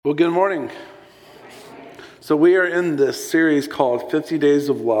Well, good morning. So we are in this series called 50 Days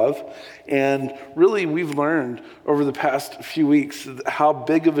of Love, and really we've learned over the past few weeks how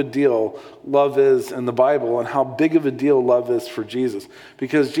big of a deal love is in the Bible and how big of a deal love is for Jesus.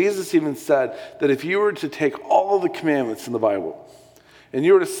 Because Jesus even said that if you were to take all of the commandments in the Bible and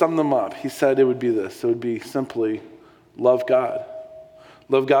you were to sum them up, he said it would be this. It would be simply love God.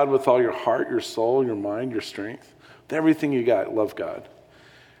 Love God with all your heart, your soul, your mind, your strength. With everything you got, love God.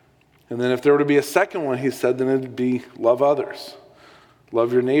 And then if there were to be a second one, he said, then it would be love others.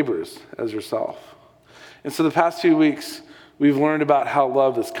 Love your neighbors as yourself. And so the past few weeks, we've learned about how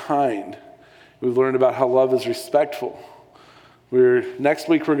love is kind. We've learned about how love is respectful. Next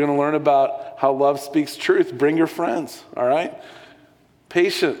week, we're going to learn about how love speaks truth. Bring your friends, all right?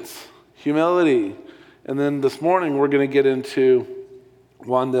 Patience, humility. And then this morning, we're going to get into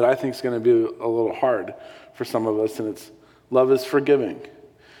one that I think is going to be a little hard for some of us, and it's love is forgiving.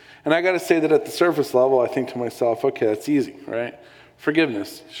 And I got to say that at the surface level, I think to myself, okay, that's easy, right?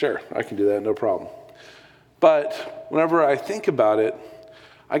 Forgiveness, sure, I can do that, no problem. But whenever I think about it,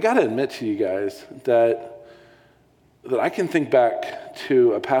 I got to admit to you guys that I can think back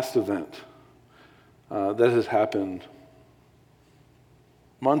to a past event that has happened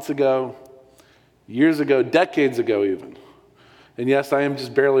months ago, years ago, decades ago even. And yes, I am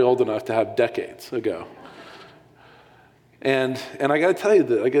just barely old enough to have decades ago. And I got to tell you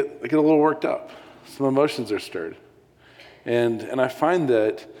that I get a little worked up. Some emotions are stirred. And I find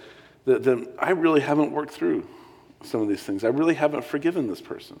that I really haven't worked through some of these things. I really haven't forgiven this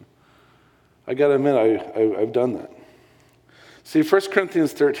person. I got to admit, I've done that. See, 1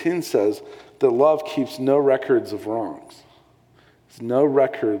 Corinthians 13 says that love keeps no records of wrongs. It's no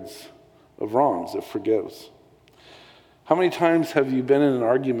records of wrongs. It forgives. How many times have you been in an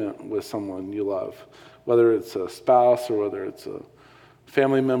argument with someone you love? Whether it's a spouse or whether it's a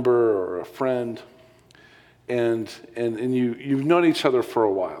family member or a friend, and you've known each other for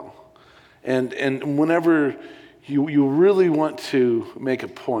a while. And whenever you really want to make a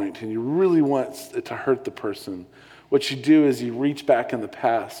point and you really want it to hurt the person, what you do is you reach back in the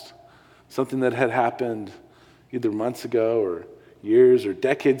past, something that had happened either months ago or years or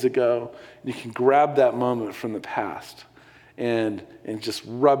decades ago, and you can grab that moment from the past and just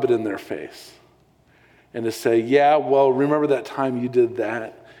rub it in their face. And to say, yeah, well, remember that time you did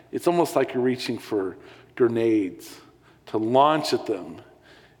that? It's almost like you're reaching for grenades to launch at them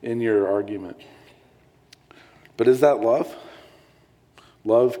in your argument. But is that love?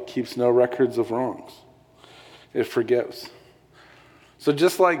 Love keeps no records of wrongs. It forgives. So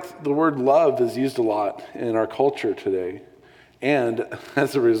just like the word love is used a lot in our culture today, and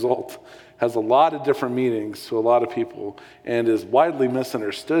as a result, has a lot of different meanings to a lot of people, and is widely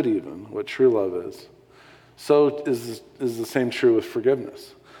misunderstood even, what true love is. So is the same true with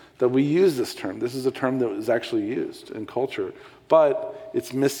forgiveness, that we use this term. This is a term that is actually used in culture, but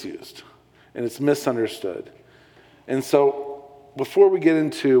it's misused and it's misunderstood. And so before we get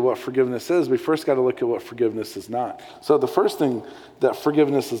into what forgiveness is, we first got to look at what forgiveness is not. So the first thing that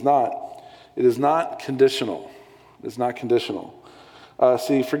forgiveness is not, it is not conditional. It's not conditional.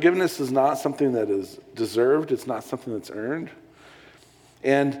 See, forgiveness is not something that is deserved. It's not something that's earned.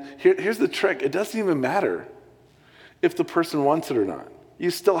 And here's the trick. It doesn't even matter if the person wants it or not.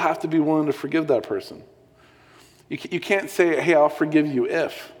 You still have to be willing to forgive that person. You can't say, hey, I'll forgive you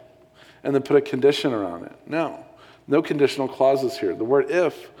if, and then put a condition around it. No conditional clauses here. The word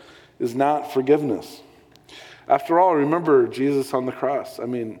if is not forgiveness. After all, remember Jesus on the cross. I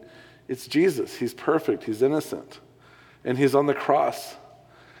mean, it's Jesus. He's perfect. He's innocent. And he's on the cross.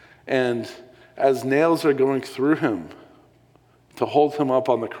 And as nails are going through him, to hold him up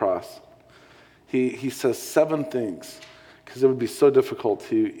on the cross, he says 7 things, because it would be so difficult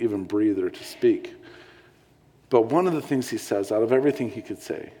to even breathe or to speak. But one of the things he says, out of everything he could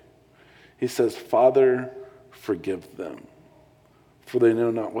say, he says, Father, forgive them, for they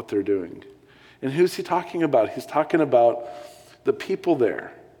know not what they're doing. And who's he talking about? He's talking about the people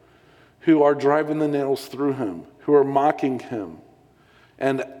there who are driving the nails through him, who are mocking him.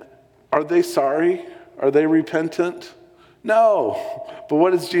 And are they sorry? Are they repentant? No. But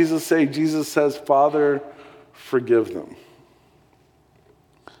what does Jesus say? Jesus says, Father, forgive them.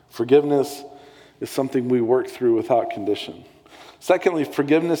 Forgiveness is something we work through without condition. Secondly,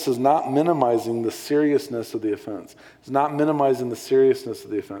 forgiveness is not minimizing the seriousness of the offense. It's not minimizing the seriousness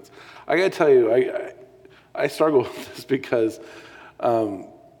of the offense. I got to tell you, I struggle with this because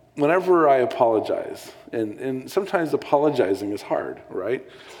whenever I apologize, and sometimes apologizing is hard, right?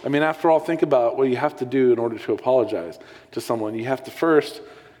 I mean, after all, think about what you have to do in order to apologize to someone. You have to first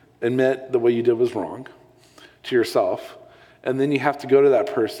admit that what you did was wrong to yourself. And then you have to go to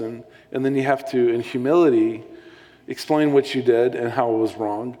that person, and then you have to, in humility, explain what you did and how it was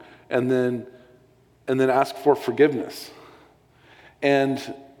wrong, and then ask for forgiveness. And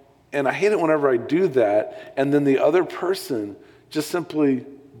I hate it whenever I do that, and then the other person just simply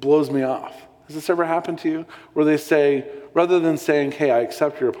blows me off. Has this ever happened to you? Where they say, rather than saying, hey, I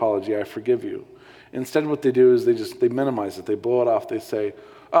accept your apology, I forgive you, instead what they do is they minimize it, they blow it off, they say,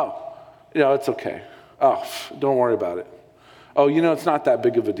 oh, it's okay. Oh, don't worry about it. Oh, it's not that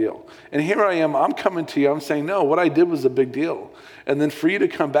big of a deal. And here I am, I'm coming to you, I'm saying, no, what I did was a big deal. And then for you to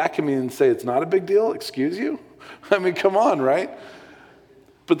come back at me and say it's not a big deal, excuse you? I mean, come on, right?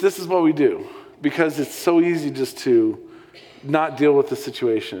 But this is what we do, because it's so easy just to not deal with the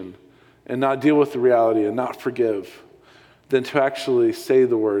situation and not deal with the reality and not forgive than to actually say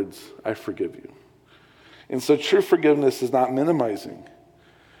the words, I forgive you. And so true forgiveness is not minimizing,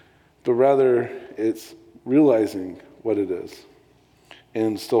 but rather it's realizing what it is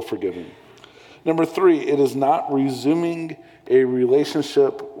and still forgiving. Number 3, it is not resuming a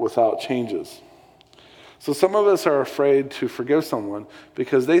relationship without changes. So some of us are afraid to forgive someone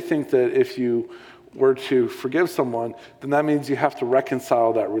because they think that if you were to forgive someone, then that means you have to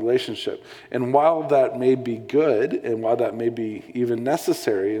reconcile that relationship. And while that may be good, and while that may be even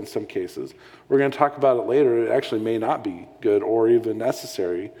necessary in some cases, we're going to talk about it later, it actually may not be good or even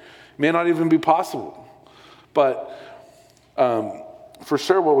necessary. It may not even be possible. But for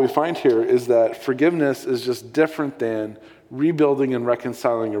sure what we find here is that forgiveness is just different than rebuilding and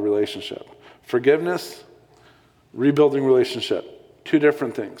reconciling a relationship. Forgiveness, rebuilding relationship, 2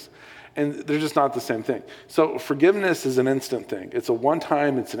 different things. And they're just not the same thing. So forgiveness is an instant thing. It's a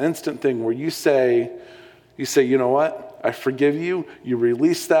one-time, it's an instant thing where you say, you know what? I forgive you. You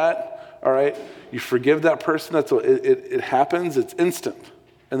release that, all right? You forgive that person. That's what it happens. It's instant.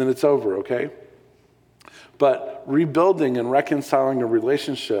 And then it's over, okay? But rebuilding and reconciling a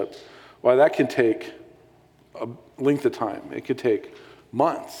relationship, well, that can take a length of time. It could take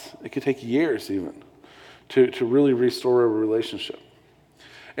months. It could take years even to really restore a relationship.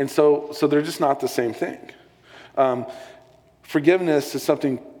 And so they're just not the same thing. Forgiveness is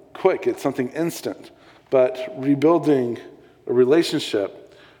something quick. It's something instant. But rebuilding a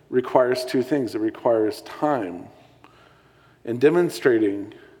relationship requires 2 things. It requires time and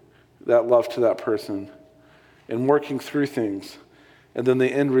demonstrating that love to that person and working through things. And then the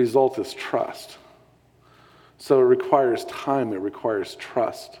end result is trust. So it requires time. It requires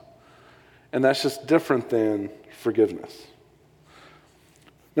trust. And that's just different than forgiveness.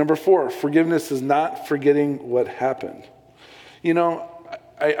 Number 4, forgiveness is not forgetting what happened.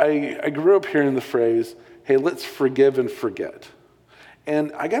 I grew up hearing the phrase, hey, let's forgive and forget.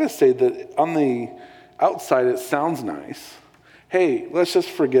 And I got to say that on the outside, it sounds nice. Hey, let's just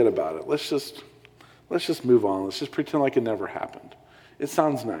forget about it. Let's just move on. Let's just pretend like it never happened. It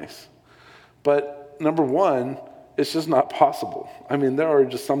sounds nice. But number 1, it's just not possible. I mean, there are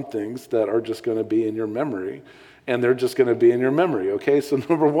just some things that are just going to be in your memory, and they're just going to be in your memory, okay? So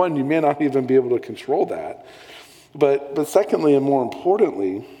number 1, you may not even be able to control that. But secondly, and more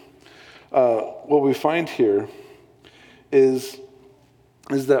importantly, what we find here is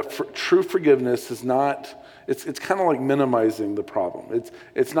that true forgiveness is not, it's kind of like minimizing the problem.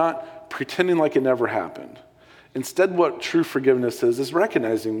 It's not pretending like it never happened. Instead, what true forgiveness is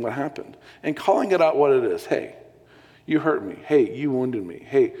recognizing what happened and calling it out what it is. Hey, you hurt me. Hey, you wounded me.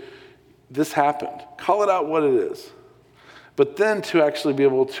 Hey, this happened. Call it out what it is. But then to actually be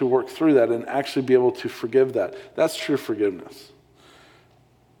able to work through that and actually be able to forgive that, that's true forgiveness.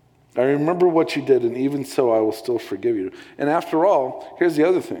 I remember what you did, and even so I will still forgive you. And after all, here's the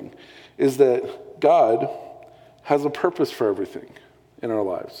other thing, is that God has a purpose for everything in our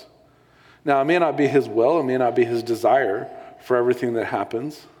lives. Now, it may not be his will, it may not be his desire for everything that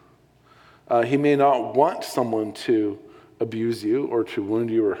happens. He may not want someone to abuse you or to wound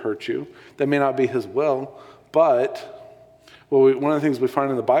you or hurt you. That may not be his will, but one of the things we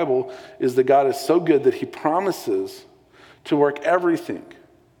find in the Bible is that God is so good that he promises to work everything.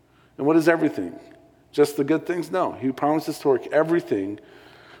 And what is everything? Just the good things? No. He promises to work everything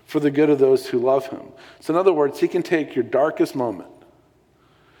for the good of those who love him. So in other words, he can take your darkest moment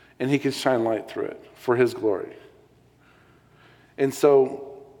and he can shine light through it for his glory. And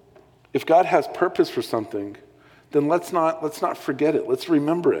so if God has purpose for something, then let's not forget it. Let's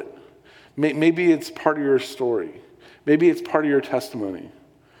remember it. Maybe it's part of your story. Maybe it's part of your testimony.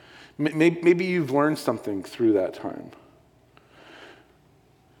 Maybe you've learned something through that time.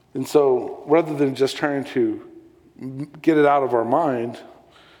 And so rather than just trying to get it out of our mind,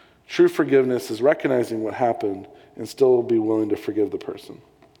 true forgiveness is recognizing what happened and still be willing to forgive the person.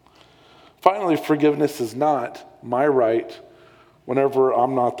 Finally, forgiveness is not my right whenever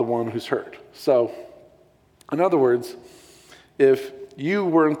I'm not the one who's hurt. So, in other words, if you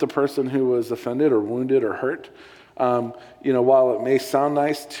weren't the person who was offended or wounded or hurt, while it may sound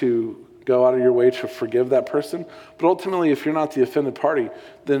nice to go out of your way to forgive that person, but ultimately, if you're not the offended party,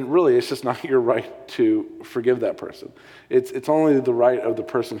 then really it's just not your right to forgive that person. It's only the right of the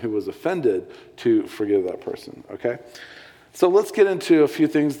person who was offended to forgive that person, okay? So let's get into a few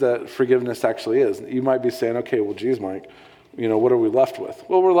things that forgiveness actually is. You might be saying, okay, well, geez, Mike, what are we left with?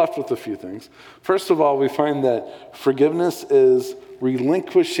 Well, we're left with a few things. First of all, we find that forgiveness is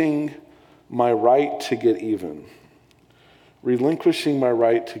relinquishing my right to get even. Relinquishing my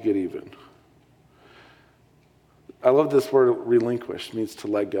right to get even. I love this word relinquish. It means to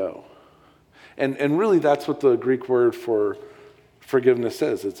let go. And really that's what the Greek word for forgiveness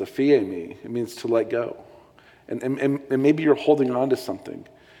is. It's a phiemi. It means to let go. And maybe you're holding on to something,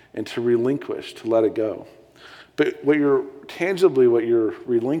 and to relinquish, to let it go. But what you're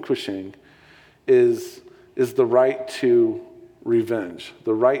relinquishing is the right to revenge,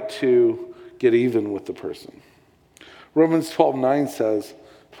 the right to get even with the person. Romans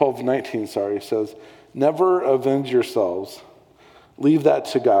 12:19 says, "Never avenge yourselves, leave that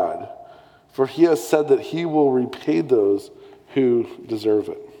to God, for he has said that he will repay those who deserve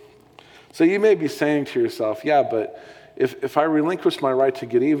it." So you may be saying to yourself, yeah, but if I relinquish my right to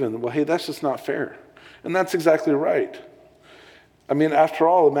get even, well, hey, that's just not fair. And that's exactly right. I mean, after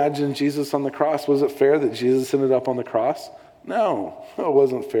all, imagine Jesus on the cross. Was it fair that Jesus ended up on the cross? No, it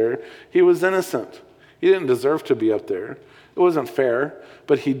wasn't fair. He was innocent. He didn't deserve to be up there. It wasn't fair,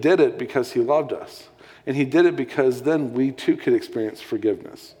 but he did it because he loved us. And he did it because then we too could experience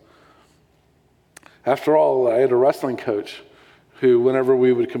forgiveness. After all, I had a wrestling coach who, whenever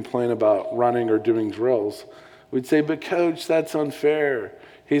we would complain about running or doing drills, we'd say, "But coach, that's unfair."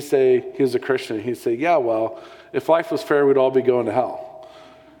 He'd say, he was a Christian, he'd say, "Yeah, well, if life was fair, we'd all be going to hell."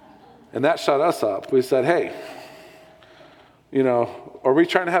 And that shut us up. We said, hey, are we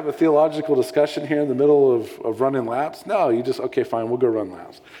trying to have a theological discussion here in the middle of running laps? No, okay, fine, we'll go run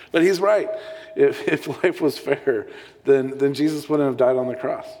laps. But he's right. If life was fair, then Jesus wouldn't have died on the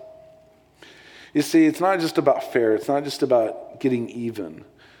cross. You see, it's not just about fair. It's not just about getting even.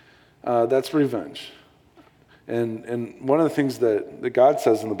 That's revenge. And one of the things that God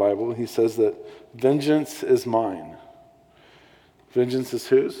says in the Bible, he says that vengeance is mine. Vengeance is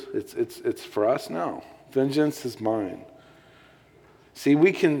whose? It's for us? No. Vengeance is mine. See,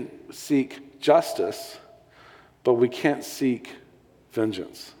 we can seek justice, but we can't seek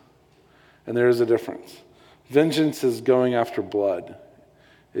vengeance. And there is a difference. Vengeance is going after blood.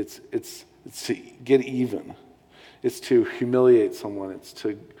 It's to get even. It's to humiliate someone.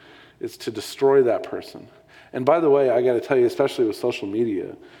 It's to destroy that person. And by the way, I got to tell you, especially with social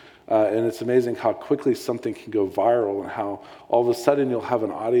media, and it's amazing how quickly something can go viral and how all of a sudden you'll have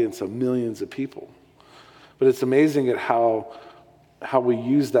an audience of millions of people. But it's amazing at how we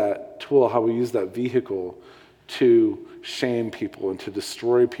use that tool, how we use that vehicle to shame people and to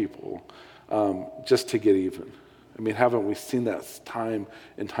destroy people just to get even. I mean, haven't we seen that time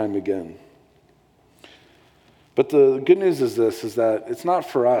and time again? But the good news is this, is that it's not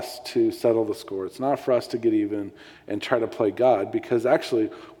for us to settle the score. It's not for us to get even and try to play God, because actually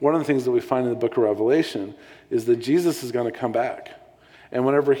one of the things that we find in the book of Revelation is that Jesus is going to come back. And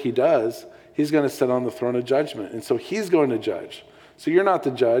whenever he does, he's going to sit on the throne of judgment. And so he's going to judge. So you're not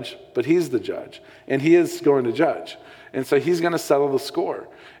the judge, but he's the judge. And he is going to judge. And so he's going to settle the score.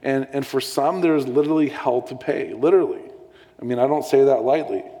 And for some, there's literally hell to pay. Literally. I mean, I don't say that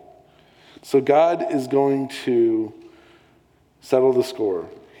lightly. So God is going to settle the score.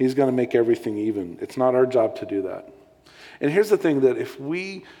 He's going to make everything even. It's not our job to do that. And here's the thing, that if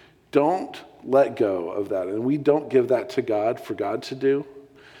we don't let go of that and we don't give that to God for God to do,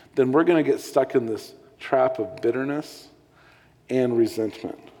 then we're going to get stuck in this trap of bitterness and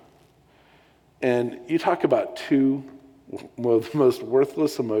resentment. And you talk about two of the most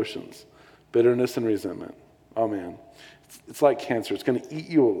worthless emotions, bitterness and resentment. Oh man, it's like cancer. It's going to eat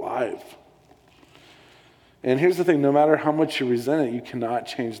you alive. And here's the thing, no matter how much you resent it, you cannot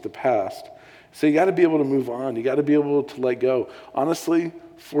change the past. So you got to be able to move on. You got to be able to let go. Honestly,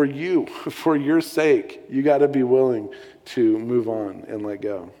 for you, for your sake, you got to be willing to move on and let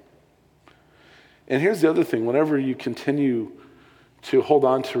go. And here's the other thing, whenever you continue to hold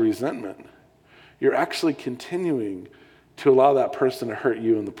on to resentment, you're actually continuing to allow that person to hurt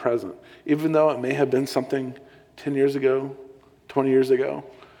you in the present. Even though it may have been something 10 years ago, 20 years ago,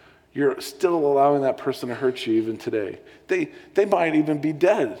 you're still allowing that person to hurt you even today. They might even be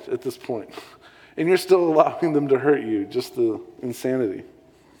dead at this point. And you're still allowing them to hurt you. Just the insanity.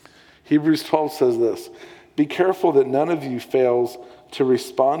 Hebrews 12 says this, Be careful that none of you fails to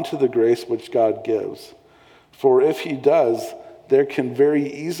respond to the grace which God gives. For if he does, there can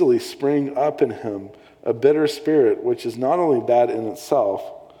very easily spring up in him a bitter spirit, which is not only bad in itself,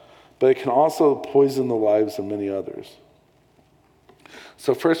 but it can also poison the lives of many others.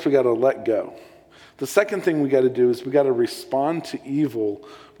 So first we got to let go. The second thing we got to do is we got to respond to evil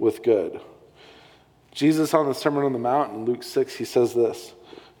with good. Jesus on the Sermon on the Mount in Luke 6, he says this,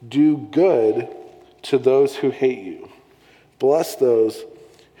 "Do good to those who hate you. Bless those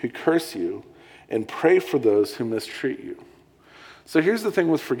who curse you, and pray for those who mistreat you." So here's the thing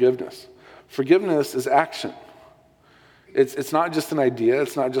with forgiveness. Forgiveness is action. It's not just an idea.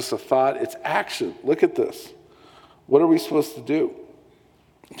 It's not just a thought. It's action. Look at this. What are we supposed to do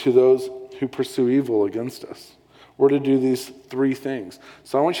to those who pursue evil against us? We're to do these three things.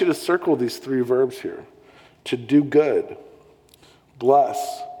 So I want you to circle these three verbs here. To do good,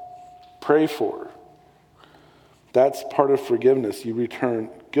 bless, pray for. That's part of forgiveness. You return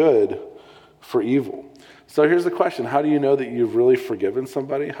good for evil. So here's the question. How do you know that you've really forgiven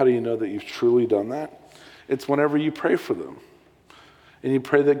somebody? How do you know that you've truly done that? It's whenever you pray for them. And you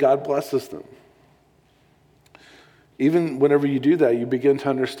pray that God blesses them. Even whenever you do that, you begin to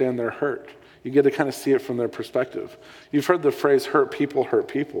understand their hurt. You get to kind of see it from their perspective. You've heard the phrase, hurt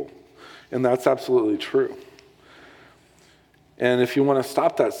people. And that's absolutely true. And if you want to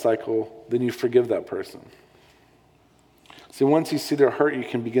stop that cycle, then you forgive that person. See, once you see their hurt, you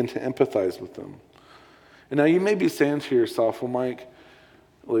can begin to empathize with them. And now you may be saying to yourself, well, Mike,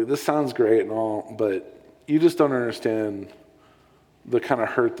 this sounds great and all, but you just don't understand the kind of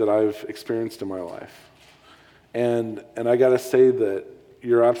hurt that I've experienced in my life. And I got to say that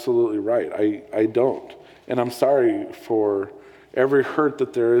you're absolutely right. I don't. And I'm sorry for every hurt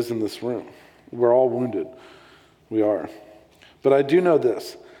that there is in this room. We're all wounded. We are. But I do know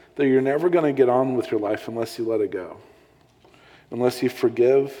this, that you're never going to get on with your life unless you let it go. Unless you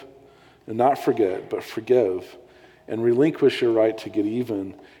forgive and not forget, but forgive and relinquish your right to get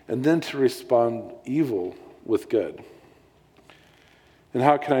even and then to respond evil with good. And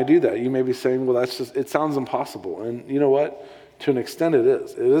how can I do that? You may be saying, well, it sounds impossible. And you know what? To an extent it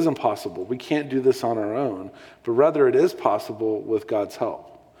is. It is impossible. We can't do this on our own, but rather it is possible with God's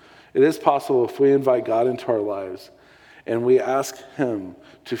help. It is possible if we invite God into our lives and we ask him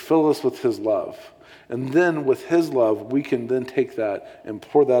to fill us with his love. And then with his love, we can then take that and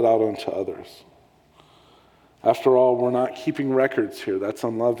pour that out onto others. After all, we're not keeping records here. That's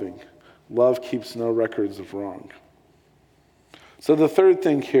unloving. Love keeps no records of wrong. So the third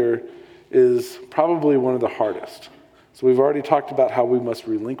thing here is probably one of the hardest. So we've already talked about how we must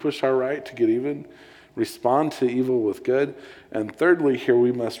relinquish our right to get even, respond to evil with good, and thirdly here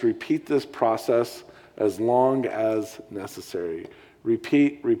we must repeat this process as long as necessary.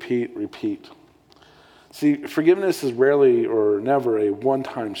 Repeat. See, forgiveness is rarely or never a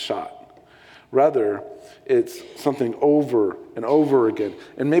one-time shot. Rather, it's something over and over again.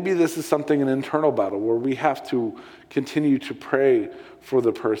 And maybe this is something, an internal battle, where we have to continue to pray for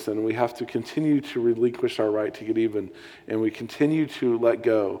the person. We have to continue to relinquish our right to get even. And we continue to let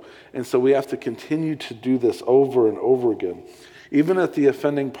go. And so we have to continue to do this over and over again. Even if the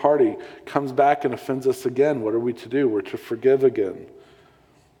offending party comes back and offends us again, what are we to do? We're to forgive again.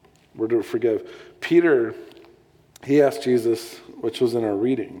 We're to forgive. Peter, he asked Jesus, which was in our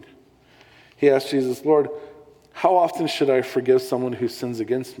reading, he asked Jesus, Lord, how often should I forgive someone who sins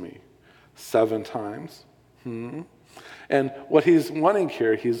against me? 7 times? And what he's wanting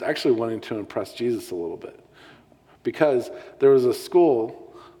here, he's actually wanting to impress Jesus a little bit. Because there was a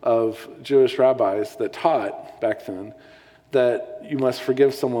school of Jewish rabbis that taught back then that you must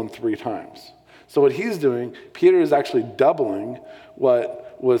forgive someone 3 times. So what he's doing, Peter is actually doubling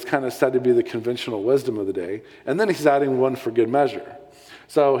what was kind of said to be the conventional wisdom of the day, and then he's adding 1 for good measure.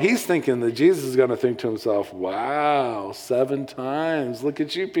 So he's thinking that Jesus is going to think to himself, wow, 7 times. Look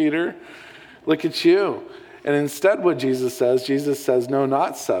at you, Peter. Look at you. And instead what Jesus says, no,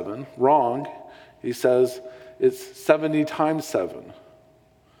 not 7. Wrong. He says it's 70 times 7.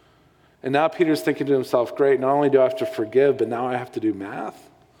 And now Peter's thinking to himself, great, not only do I have to forgive, but now I have to do math?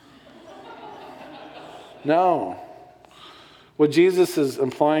 No. What Jesus is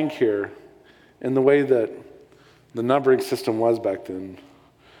implying here, in the way that the numbering system was back then,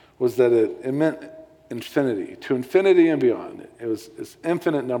 was that it meant infinity, to infinity and beyond. It was this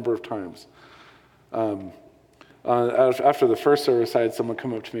infinite number of times. After the first service, I had someone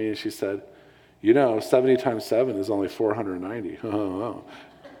come up to me and she said, 70 times 7 is only 490.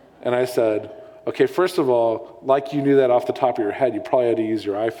 And I said, okay, first of all, like you knew that off the top of your head, you probably had to use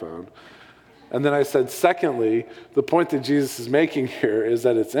your iPhone. And then I said, secondly, the point that Jesus is making here is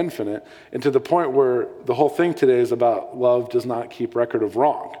that it's infinite, and to the point where the whole thing today is about love does not keep record of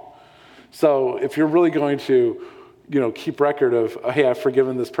wrong. So if you're really going to, keep record of, hey, I've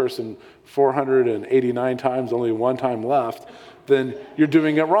forgiven this person 489 times, only one time left, then you're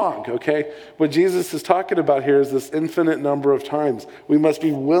doing it wrong, okay? What Jesus is talking about here is this infinite number of times. We must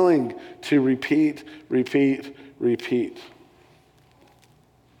be willing to repeat.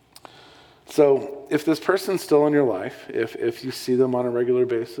 So if this person's still in your life, if you see them on a regular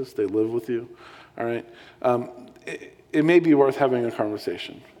basis, they live with you, all right, it may be worth having a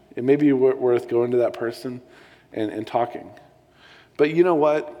conversation. It may be worth going to that person and talking. But you know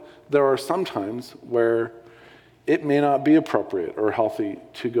what? There are some times where it may not be appropriate or healthy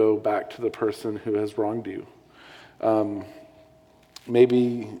to go back to the person who has wronged you.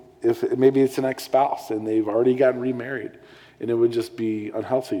 Maybe it's an ex-spouse and they've already gotten remarried, and it would just be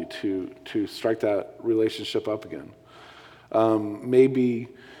unhealthy to strike that relationship up again. Maybe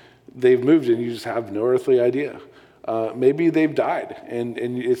they've moved and you just have no earthly idea. Maybe they've died, and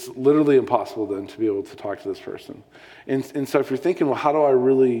it's literally impossible then to be able to talk to this person. And so if you're thinking, well, how do I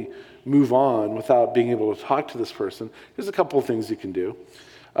really move on without being able to talk to this person? There's a couple of things you can do.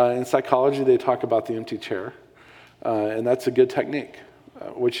 In psychology, they talk about the empty chair, and that's a good technique.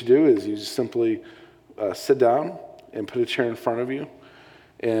 What you do is you just simply sit down and put a chair in front of you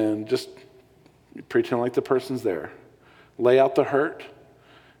and just pretend like the person's there. Lay out the hurt,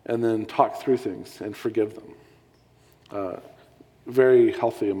 and then talk through things and forgive them. Very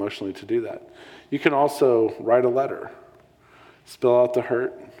healthy emotionally to do that. You can also write a letter, spell out the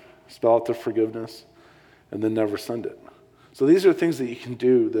hurt, spell out the forgiveness, and then never send it. So these are things that you can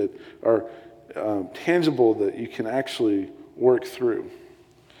do that are tangible, that you can actually work through,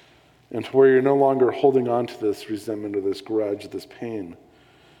 and to where you're no longer holding on to this resentment or this grudge, this pain,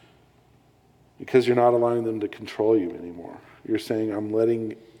 because you're not allowing them to control you anymore. You're saying, I'm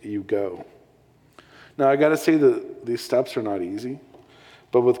letting you go. Now, I got to say that these steps are not easy,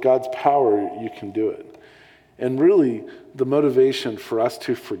 but with God's power, you can do it. And really, the motivation for us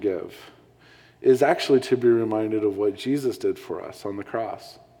to forgive is actually to be reminded of what Jesus did for us on the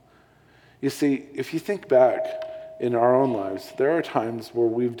cross. You see, if you think back in our own lives, there are times where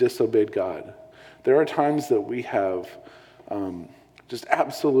we've disobeyed God. There are times that we have just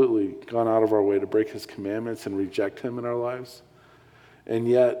absolutely gone out of our way to break his commandments and reject him in our lives. And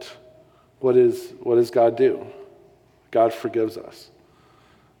yet, what does God do? God forgives us.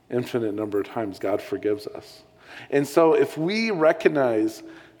 Infinite number of times, God forgives us. And so if we recognize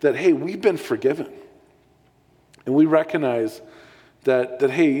that, hey, we've been forgiven, and we recognize that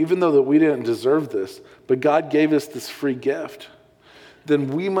hey, even though that we didn't deserve this, but God gave us this free gift, then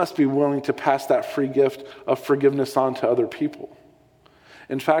we must be willing to pass that free gift of forgiveness on to other people.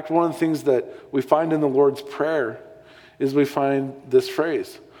 In fact, one of the things that we find in the Lord's Prayer is we find this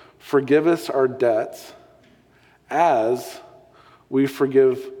phrase, forgive us our debts as we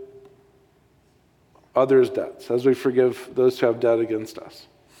forgive others' debts, as we forgive those who have debt against us.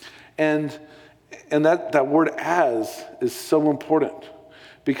 And that word as is so important,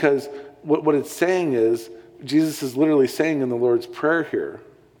 because what it's saying is, Jesus is literally saying in the Lord's Prayer here,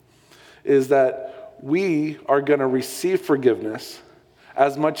 is that we are going to receive forgiveness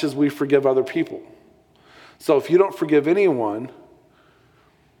as much as we forgive other people. So if you don't forgive anyone,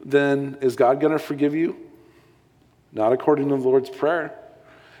 then is God going to forgive you? Not according to the Lord's Prayer.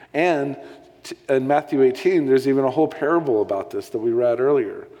 And in Matthew 18, there's even a whole parable about this that we read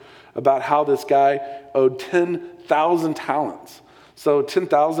earlier, about how this guy owed 10,000 talents. So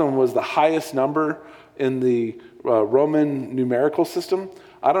 10,000 was the highest number in the Roman numerical system.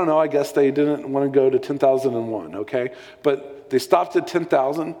 I don't know, I guess they didn't want to go to 10,001, okay? But they stopped at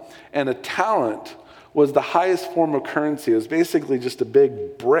 10,000, and a talent was the highest form of currency. It was basically just a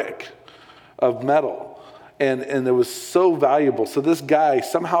big brick of metal. And it was so valuable. So this guy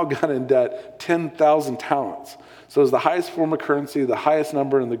somehow got in debt 10,000 talents. So it was the highest form of currency, the highest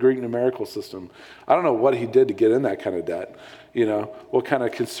number in the Greek numerical system. I don't know what he did to get in that kind of debt. You know, what kind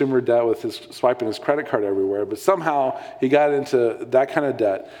of consumer debt with his swiping his credit card everywhere. But somehow he got into that kind of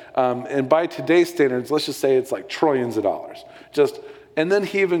debt. And by today's standards, let's just say it's like trillions of dollars. And then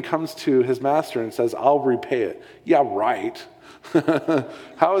he even comes to his master and says, I'll repay it. Yeah, right.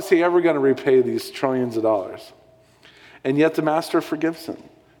 How is he ever going to repay these trillions of dollars? And yet the master forgives him.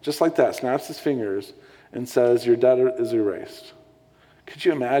 Just like that, snaps his fingers and says, your debt is erased. Could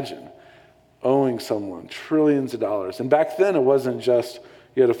you imagine owing someone trillions of dollars? And back then it wasn't just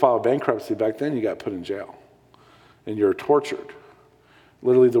you had to file bankruptcy. Back then you got put in jail and you're tortured.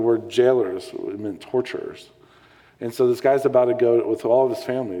 Literally the word jailers meant torturers. And so this guy's about to go with all of his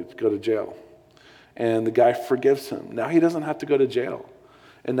family to go to jail. And the guy forgives him. Now he doesn't have to go to jail.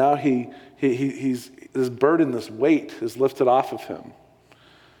 And now he's this burden, this weight is lifted off of him.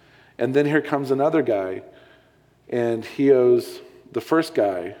 And then here comes another guy, and he owes the first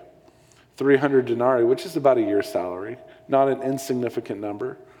guy 300 denarii, which is about a year's salary. Not an insignificant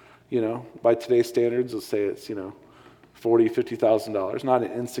number. By today's standards, let's say it's, $40,000, $50,000. Not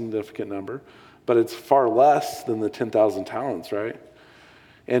an insignificant number, but it's far less than the 10,000 talents, right?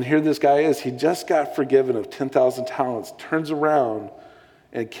 And here this guy is. He just got forgiven of 10,000 talents, turns around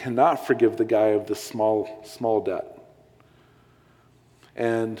and cannot forgive the guy of the small debt.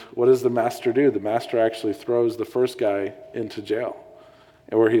 And what does the master do? The master actually throws the first guy into jail,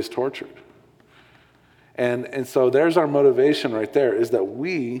 where he's tortured. And so there's our motivation right there, is that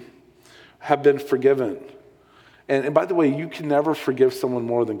we have been forgiven. And by the way, you can never forgive someone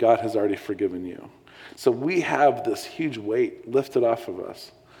more than God has already forgiven you. So we have this huge weight lifted off of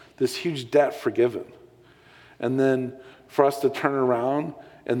us, this huge debt forgiven. And then for us to turn around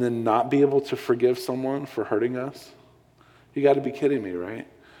and then not be able to forgive someone for hurting us, you got to be kidding me, right?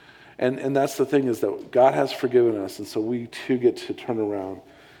 And that's the thing, is that God has forgiven us, and so we too get to turn around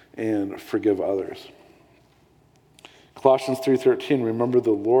and forgive others. Colossians 3:13, remember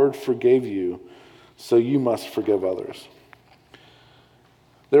the Lord forgave you, so you must forgive others.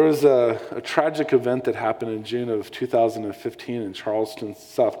 There was a tragic event that happened in June of 2015 in Charleston,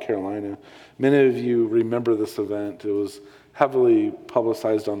 South Carolina. Many of you remember this event. It was heavily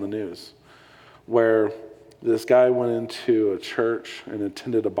publicized on the news, where this guy went into a church and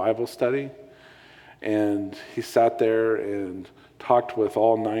attended a Bible study, and he sat there and talked with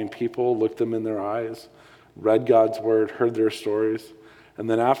all 9 people, looked them in their eyes, read God's word, heard their stories, and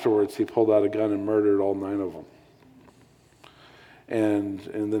then afterwards he pulled out a gun and murdered all 9 of them. And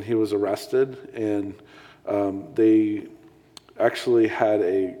then he was arrested, and they actually had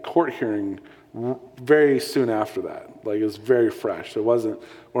a court hearing very soon after that. Like, it was very fresh. It wasn't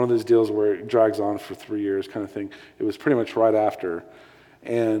one of those deals where it drags on for 3 years kind of thing. It was pretty much right after.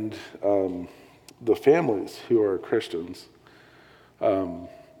 And the families, who are Christians,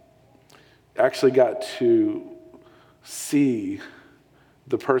 actually got to see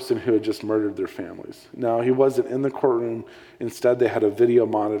the person who had just murdered their families. Now, he wasn't in the courtroom. Instead, they had a video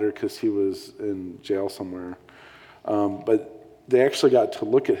monitor because he was in jail somewhere. But they actually got to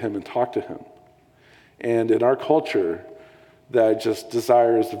look at him and talk to him. And in our culture that just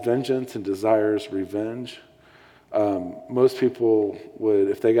desires vengeance and desires revenge, most people would,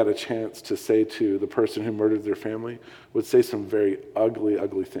 if they got a chance to say to the person who murdered their family, would say some very ugly,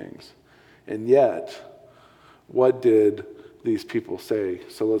 ugly things. And yet, what did these people say?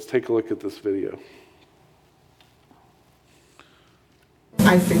 So let's take a look at this video.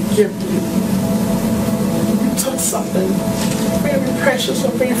 I forgive you. You took something very precious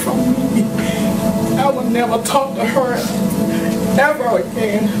away from me. I would never talk to her ever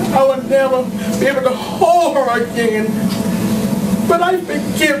again. I would never be able to hold her again. But I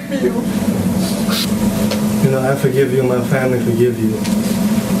forgive you. I forgive you and my family forgive you.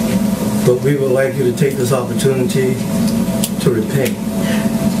 But we would like you to take this opportunity to repent.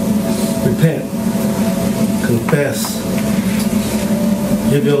 Repent. Confess.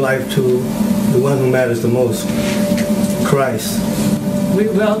 Give your life to the one who matters the most, Christ. We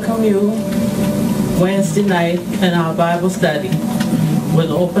welcome you Wednesday night in our Bible study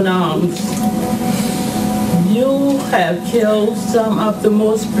with open arms. You have killed some of the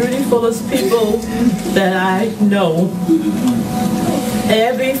most beautifulest people that I know.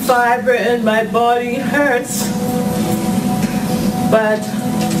 Every fiber in my body hurts, but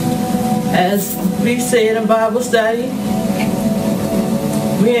as we say in Bible study,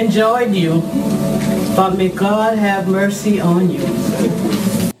 we enjoyed you, but may God have mercy on you.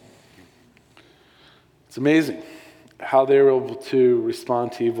 It's amazing how they were able to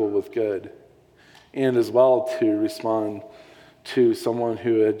respond to evil with good, and as well to respond to someone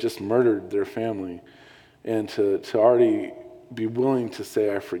who had just murdered their family, and to already be willing to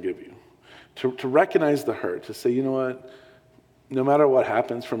say, I forgive you. To recognize the hurt, to say, you know what, no matter what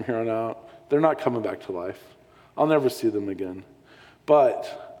happens from here on out, they're not coming back to life. I'll never see them again.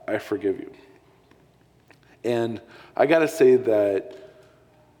 But I forgive you. And I got to say that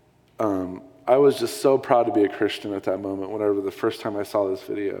I was just so proud to be a Christian at that moment, whenever the first time I saw this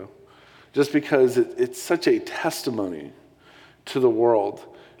video. Just because it's such a testimony to the world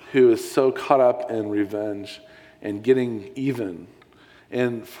who is so caught up in revenge and getting even.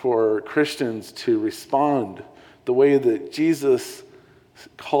 And for Christians to respond the way that Jesus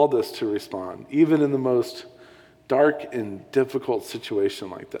called us to respond, even in the most dark and difficult situation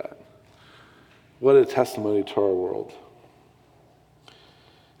like that. What a testimony to our world.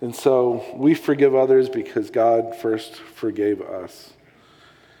 And so we forgive others because God first forgave us.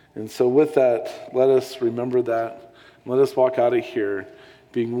 And so with that, let us remember that. Let us walk out of here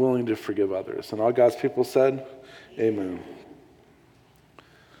being willing to forgive others. And all God's people said, amen.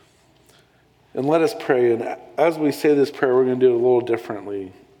 And let us pray. And as we say this prayer, we're going to do it a little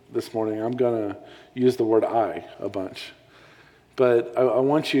differently this morning. I'm going to use the word I a bunch. But I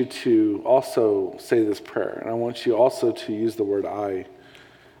want you to also say this prayer. And I want you also to use the word I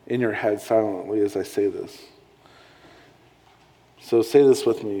in your head silently as I say this. So say this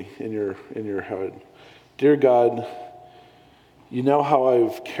with me in your head. Dear God, you know how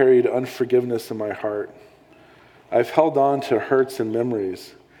I've carried unforgiveness in my heart. I've held on to hurts and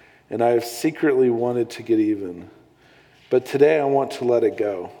memories, and I have secretly wanted to get even. But today I want to let it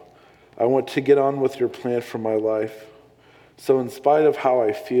go. I want to get on with your plan for my life. So in spite of how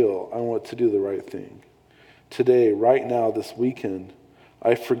I feel, I want to do the right thing. Today, right now, this weekend,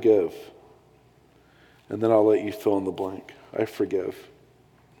 I forgive. And then I'll let you fill in the blank. I forgive.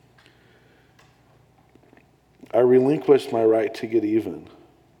 I relinquish my right to get even.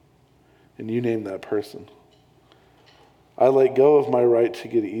 And you name that person. I let go of my right to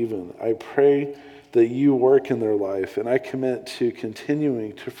get even. I pray that you work in their life, and I commit to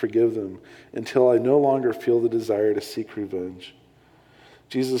continuing to forgive them until I no longer feel the desire to seek revenge.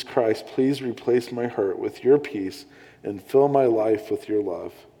 Jesus Christ, please replace my hurt with your peace and fill my life with your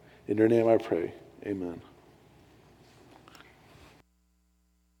love. In your name I pray. Amen.